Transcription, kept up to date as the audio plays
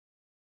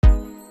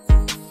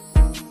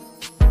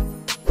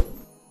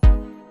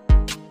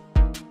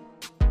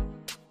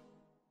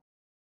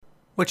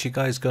What you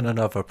guys got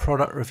another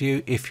product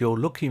review. If you're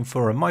looking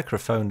for a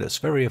microphone that's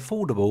very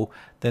affordable,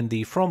 then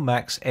the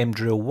Thronmax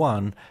MDrill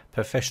One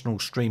professional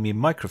streaming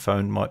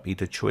microphone might be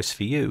the choice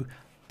for you.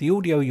 The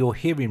audio you're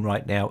hearing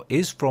right now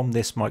is from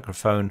this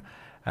microphone,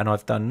 and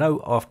I've done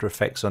no after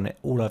effects on it.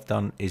 All I've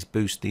done is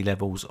boost the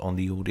levels on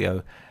the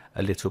audio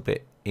a little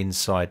bit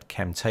inside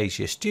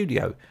Camtasia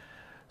Studio.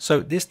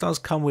 So this does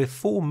come with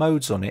 4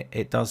 modes on it.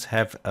 It does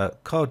have a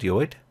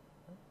Cardioid,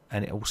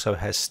 and it also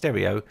has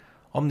stereo,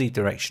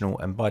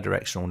 omnidirectional and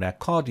bidirectional. Now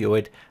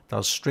Cardioid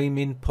does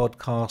streaming,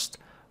 podcast,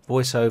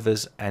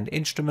 voiceovers and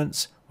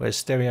instruments, whereas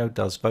stereo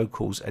does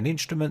vocals and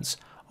instruments.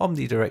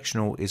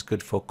 Omnidirectional is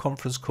good for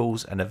conference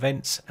calls and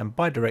events, and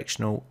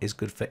bidirectional is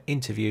good for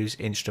interviews,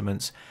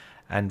 instruments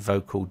and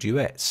vocal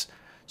duets.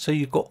 So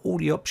you've got all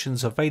the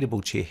options available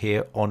to you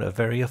here on a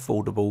very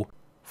affordable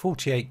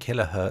 48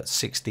 kHz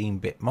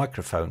 16-bit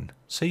microphone.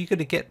 So you're going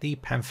to get the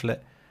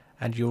pamphlet,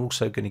 and you're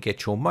also going to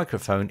get your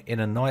microphone in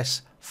a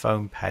nice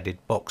foam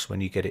padded box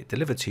when you get it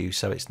delivered to you,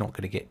 so it's not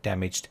going to get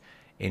damaged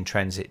in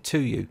transit to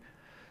you.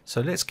 So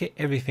let's get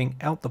everything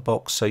out the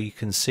box so you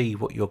can see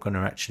what you're going to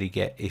actually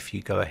get if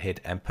you go ahead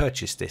and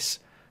purchase this.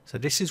 So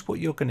this is what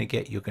you're going to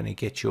get. You're going to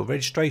get your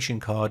registration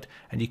card,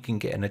 and you can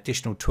get an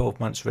additional 12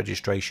 months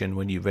registration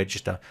when you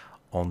register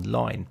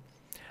online.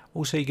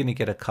 Also, you're going to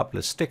get a couple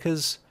of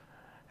stickers,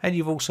 and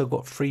you've also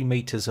got 3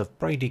 meters of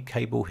braided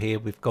cable here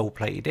with gold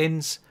plated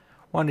ends.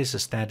 One is a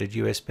standard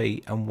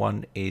USB and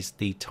one is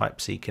the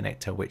Type-C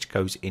connector, which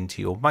goes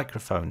into your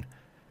microphone.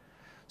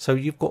 So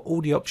you've got all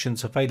the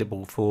options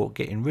available for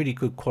getting really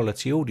good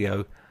quality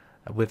audio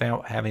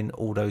without having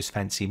all those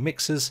fancy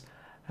mixers.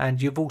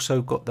 And you've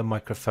also got the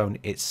microphone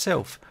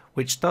itself,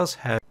 which does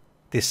have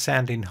this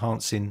sound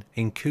enhancing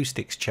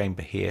acoustics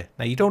chamber here.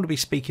 Now you don't want to be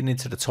speaking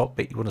into the top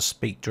bit, you want to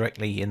speak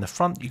directly in the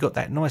front. You've got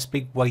that nice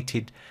big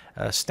weighted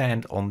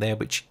stand on there,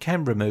 which you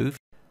can remove.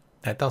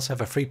 That does have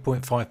a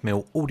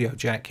 3.5mm audio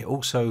jack. It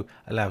also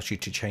allows you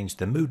to change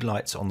the mood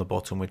lights on the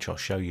bottom, which I'll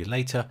show you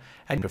later.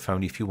 And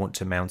microphone if you want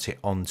to mount it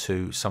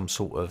onto some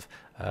sort of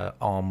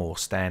arm or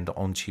stand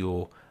onto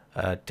your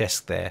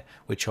desk there,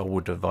 which I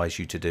would advise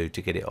you to do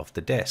to get it off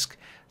the desk.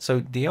 So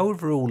the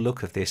overall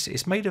look of this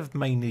is made of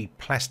mainly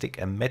plastic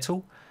and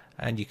metal,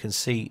 and you can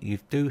see you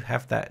do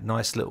have that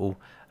nice little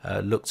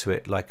look to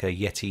it, like a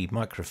Yeti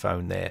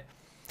microphone there.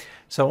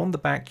 So on the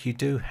back you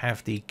do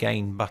have the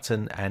gain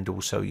button and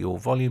also your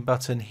volume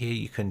button here.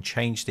 You can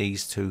change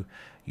these to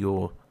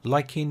your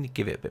liking,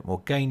 give it a bit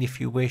more gain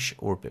if you wish,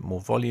 or a bit more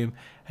volume.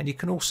 And you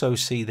can also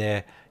see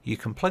there you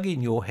can plug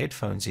in your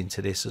headphones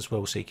into this as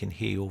well, so you can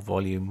hear your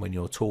volume when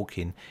you're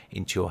talking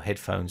into your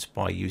headphones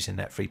by using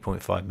that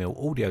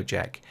 3.5mm audio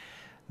jack.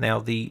 Now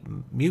the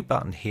mute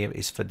button here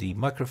is for the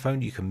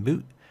microphone. You can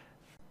mute.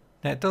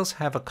 Now it does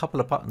have a couple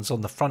of buttons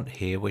on the front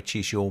here, which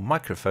is your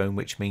microphone,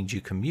 which means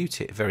you can mute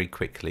it very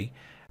quickly,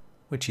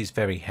 which is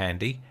very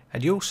handy.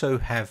 And you also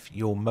have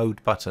your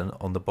mode button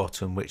on the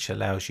bottom, which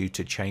allows you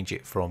to change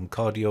it from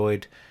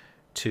Cardioid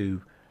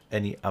to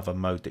any other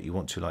mode that you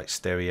want to, like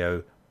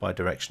stereo,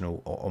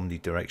 bidirectional or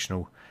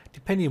omnidirectional,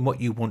 depending on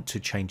what you want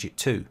to change it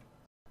to.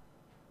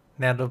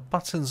 Now the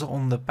buttons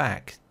on the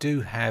back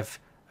do have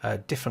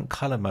different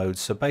color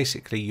modes. So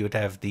basically you'd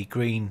have the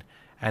green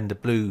and the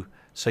blue,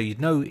 so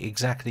you'd know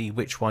exactly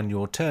which one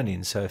you're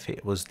turning. So if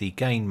it was the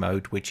gain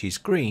mode, which is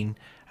green,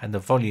 and the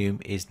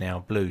volume is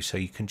now blue, so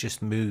you can just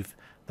move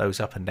those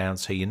up and down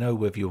so you know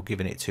whether you're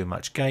giving it too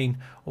much gain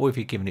or if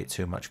you're giving it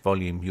too much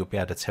volume. You'll be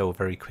able to tell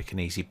very quick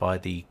and easy by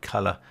the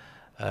color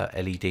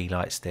LED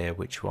lights there,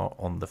 which are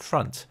on the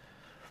front.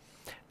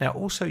 Now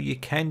also you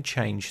can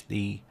change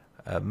the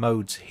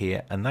modes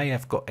here, and they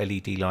have got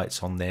LED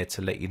lights on there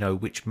to let you know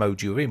which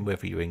mode you're in,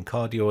 whether you're in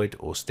Cardioid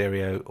or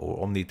stereo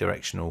or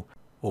omnidirectional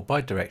or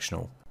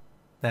bidirectional.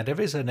 Now there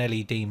is an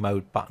LED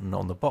mode button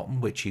on the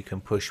bottom which you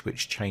can push,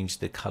 which change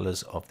the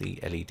colors of the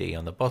LED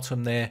on the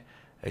bottom there.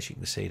 As you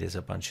can see, there's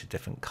a bunch of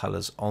different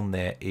colors on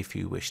there if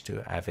you wish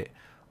to have it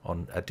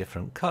on a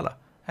different color,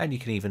 and you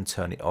can even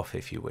turn it off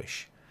if you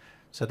wish.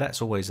 So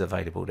that's always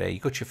available there.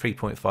 You've got your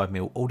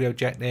 3.5mm audio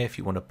jack there if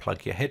you want to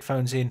plug your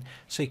headphones in,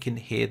 so you can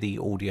hear the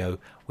audio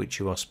which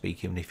you are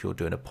speaking if you're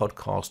doing a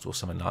podcast or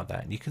something like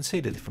that. And you can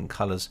see the different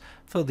colors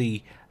for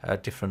the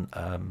different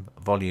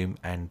volume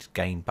and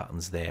gain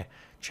buttons there,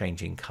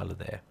 changing color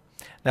there.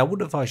 Now I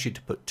would advise you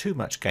to put too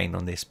much gain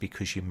on this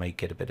because you may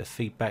get a bit of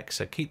feedback,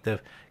 so keep the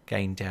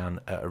gain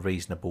down at a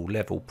reasonable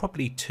level,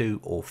 probably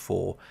 2 or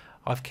 4.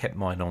 I've kept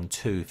mine on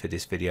 2 for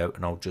this video,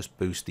 and I'll just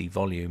boost the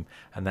volume,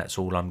 and that's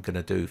all I'm going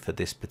to do for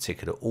this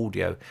particular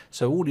audio.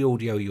 So all the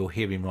audio you're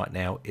hearing right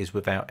now is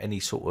without any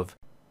sort of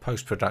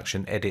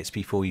post-production edits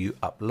before you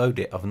upload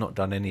it. I've not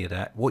done any of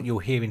that. What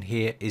you're hearing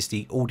here is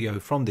the audio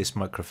from this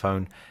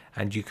microphone,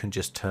 and you can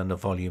just turn the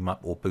volume up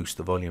or boost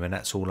the volume, and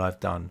that's all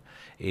I've done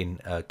in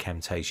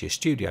Camtasia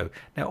Studio.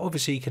 Now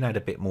obviously you can add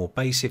a bit more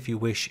bass if you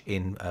wish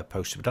in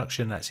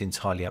post-production. That's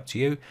entirely up to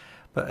you.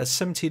 But at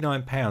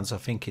 £79, I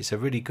think it's a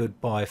really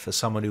good buy for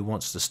someone who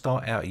wants to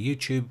start out a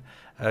YouTube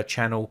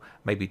channel,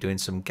 maybe doing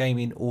some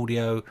gaming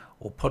audio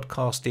or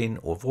podcasting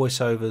or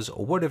voiceovers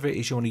or whatever it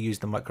is you want to use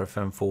the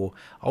microphone for,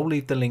 I'll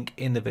leave the link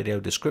in the video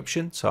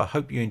description. So I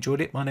hope you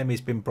enjoyed it. My name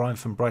has been Brian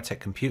from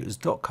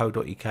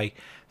briteccomputers.co.uk.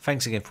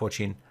 Thanks again for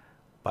watching.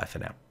 Bye for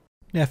now.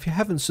 Now, if you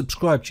haven't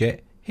subscribed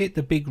yet, hit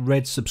the big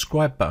red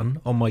subscribe button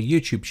on my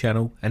YouTube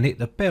channel and hit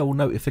the bell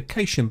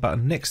notification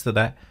button next to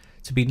that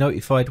to be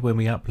notified when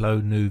we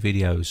upload new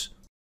videos.